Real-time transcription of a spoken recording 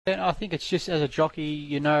And I think it's just as a jockey,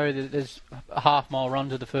 you know that there's a half-mile run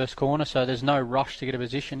to the first corner, so there's no rush to get a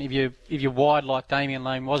position. If you're wide like Damien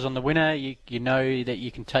Lane was on the winner, you know that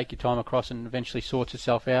you can take your time across and eventually sorts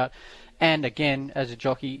itself out. And again, as a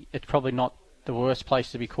jockey, it's probably not the worst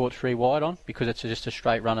place to be caught 3 wide on because it's just a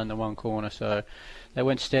straight run in the one corner. So they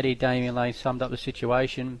went steady. Damien Lane summed up the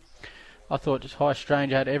situation. I thought just High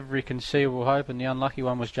Stranger had every conceivable hope, and the unlucky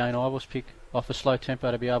one was Jane Ivor's pick off a slow tempo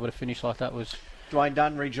to be able to finish like that was. Dwayne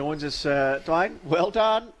Dunn rejoins us. Dwayne, well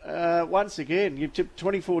done. Once again, you tipped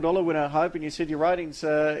 $24 winner Hope, and you said your ratings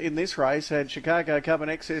in this race had Chicago Cup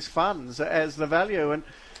and Excess Funds as the value, and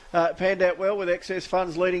panned out well with Excess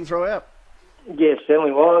Funds leading throughout. Yeah,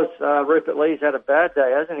 certainly was. Rupert Lee's had a bad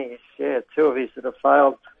day, hasn't he? Yeah, 2 of his that have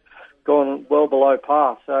failed, gone well below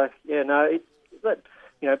par. So, yeah, no,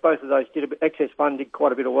 both of those did Excess Fund did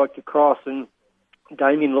quite a bit of work to cross, and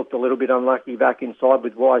Damien looked a little bit unlucky back inside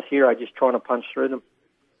with Wise Hero just trying to punch through them.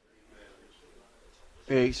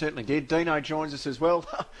 Yeah, he certainly did. Dino joins us as well.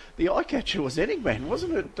 The eye catcher was Eddingman,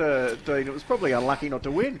 wasn't it, Dean? It was probably unlucky not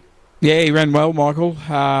to win. Yeah, he ran well, Michael.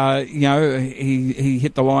 He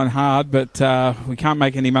hit the line hard, but we can't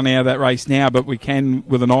make any money out of that race now, but we can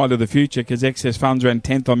with an eye to the future because Excess Funds ran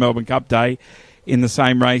 10th on Melbourne Cup Day in the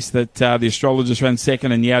same race that the Astrologist ran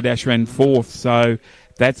 2nd and Yao Dash ran 4th. So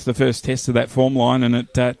that's the first test of that form line, and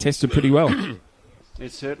it tested pretty well.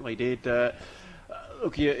 It certainly did.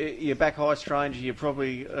 Look, you're back High Stranger. You're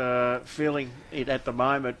probably feeling it at the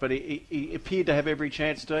moment, but he appeared to have every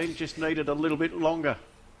chance, Dean. Just needed a little bit longer.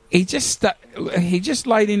 He just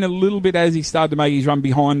laid in a little bit as he started to make his run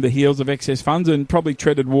behind the heels of Excess Funds and probably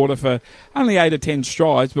treaded water for only 8 or 10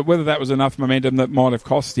 strides, but whether that was enough momentum that might have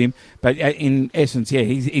cost him. But in essence, yeah,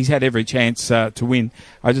 he's had every chance to win.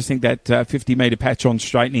 I just think that 50-metre patch on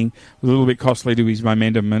straightening was a little bit costly to his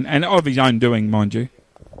momentum and of his own doing, mind you.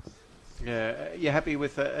 Yeah, you're happy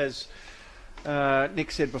with, as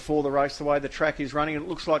Nick said before the race, the way the track is running. It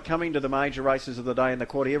looks like coming to the major races of the day in the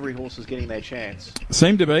quarter, every horse is getting their chance.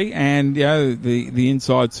 Seemed to be, and the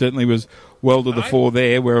inside certainly was well to the fore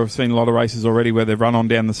there, where I've seen a lot of races already where they've run on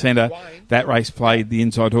down the centre. That race the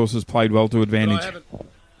inside horses played well to advantage.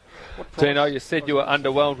 Dino, you said you were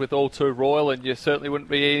underwhelmed with All Too Royal, and you certainly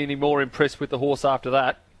wouldn't be any more impressed with the horse after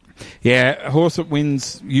that. Yeah, a horse that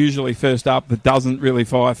wins usually first up, that doesn't really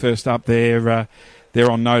fire first up there.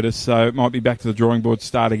 They're on notice, so it might be back to the drawing board to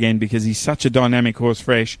start again because he's such a dynamic horse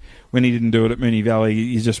fresh. When he didn't do it at Moonee Valley,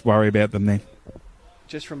 you just worry about them then.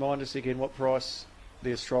 Just remind us again what price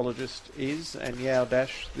the Astrologist is and Yao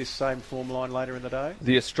Dash, this same form line later in the day.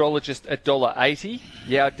 The Astrologist at $1.80,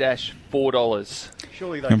 Yao Dash $4.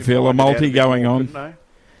 Surely they can feel a multi going on.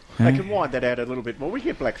 They can wind that out a little bit more. We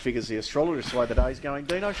get black figures, the Astrologist, the way the day's going,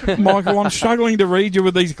 Dino. Michael, I'm struggling to read you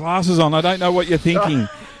with these glasses on. I don't know what you're thinking.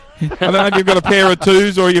 I don't know if you've got a pair of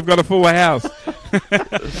 2s or you've got a full house. I'll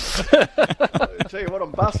tell you what,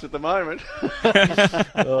 I'm bust at the moment.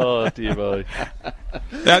 Oh, dear boy.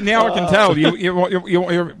 Now I can tell.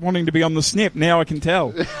 You're wanting to be on the snip. Now I can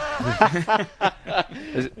tell.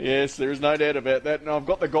 Yes, there is no doubt about that. And I've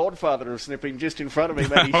got the godfather of snipping just in front of me,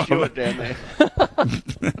 Matty Stewart, down there.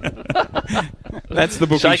 That's the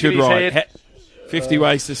book Shaking you should write. Head. 50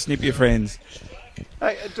 ways to snip your friends.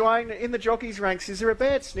 Hey, Dwayne, in the jockeys' ranks, is there a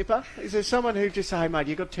bad snipper? Is there someone who just say, hey, mate,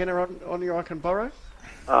 you got tenner on your I can borrow?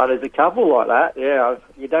 There's a couple like that, yeah.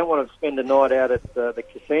 You don't want to spend a night out at the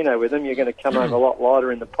casino with them. You're going to come home a lot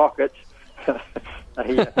lighter in the pockets.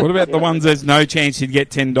 What about the ones there's no chance you'd get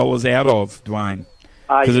 $10 out of, Dwayne?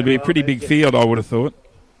 Because it'd be a pretty big field, I would have thought.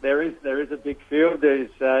 There is a big field. There's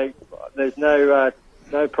no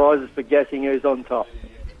prizes for guessing who's on top.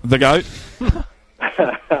 The goat?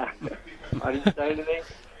 I didn't say anything.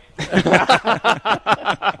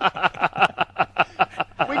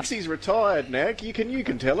 Winksy's retired now. You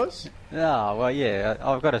can tell us. Oh, well, yeah.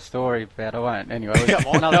 I've got a story about it. I won't. Anyway.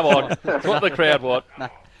 Come on. It's what the crowd want. No,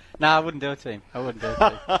 I wouldn't do it to him. No.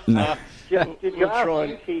 Did you ask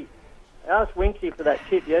Winksy for that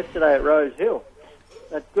tip yesterday at Rose Hill?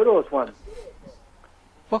 That good horse won.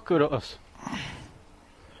 What good horse?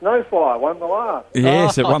 Snowfire won the last.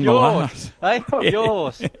 Yes, it won the last. Hey,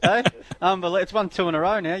 yours. Hey, it's won 2 in a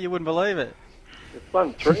row now. You wouldn't believe it. It's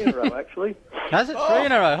won 3 in a row, actually. Has it? 3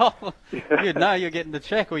 in a row? Oh, you'd know you're getting the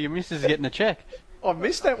check or your missus is getting the check. I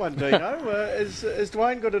missed that one, Dino. Has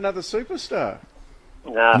Dwayne got another superstar?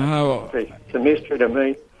 No. It's a mystery to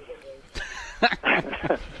me.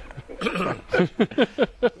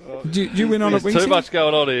 Did you win on it, Winksy? There's too much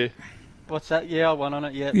going on here. What's that? Yeah, I won on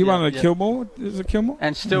it. Yeah, you won on Kilmore? Is it Kilmore?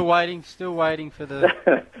 And still waiting for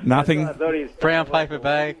the nothing. Brown paper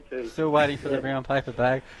bag. Still waiting for the brown paper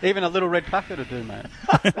bag. Even a little red packet to do, mate.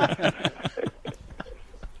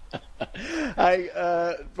 Hey,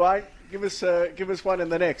 Dwayne, give us one in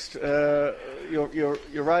the next. Your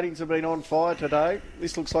ratings have been on fire today.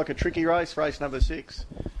 This looks like a tricky race number 6.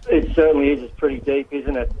 It certainly is. It's pretty deep,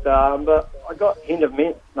 isn't it? But I got Hint of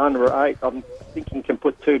Mint, number 8. I'm thinking can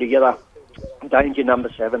put 2 together. Danger,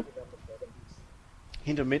 number 7.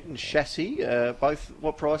 Hint of Mint and Chassis, both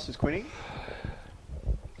what price is Quinny?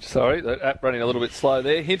 Sorry, the app running a little bit slow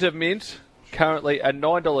there. Hint of Mint, currently a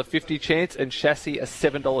 $9.50 chance, and Chassis a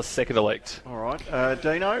 $7 second elect. All right.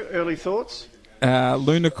 Dino, early thoughts?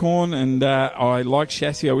 Lunicorn, and I like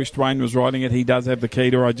Chassis. I wish Dwayne was riding it. He does have the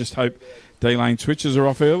Keter. I just hope D-Lane switches her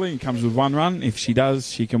off early and comes with 1 run. If she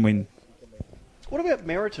does, she can win. What about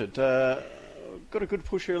Merited? Got a good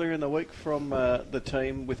push earlier in the week from the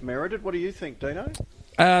team with Merited. What do you think, Dino?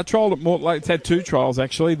 Trial at Mortlake. It's had 2 trials,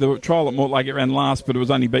 actually. The trial at Mortlake, it ran last, but it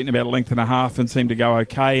was only beaten about a length and a half and seemed to go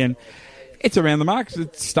okay. And it's around the mark.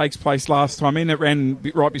 It stakes place last time in. It ran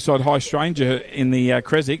right beside High Stranger in the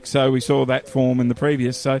Creswick, so we saw that form in the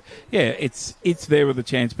previous. So, yeah, it's there with a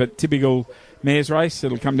chance. But typical mares race,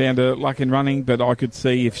 it'll come down to luck in running, but I could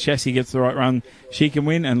see if Chassis gets the right run, she can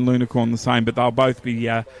win, and Lunicorn the same. But they'll both be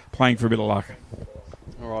playing for a bit of luck.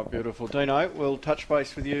 All right, beautiful. Dino, we'll touch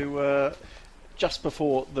base with you just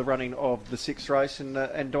before the running of the 6th race. And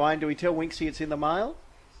Dwayne, do we tell Winksy it's in the mail?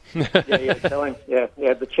 Yeah, tell him. Yeah,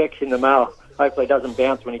 the check's in the mail. Hopefully it doesn't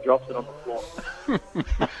bounce when he drops it on the floor.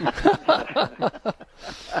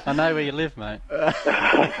 I know where you live, mate.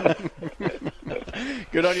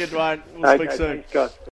 Good on you, Dwayne. We'll speak soon. Thanks, guys.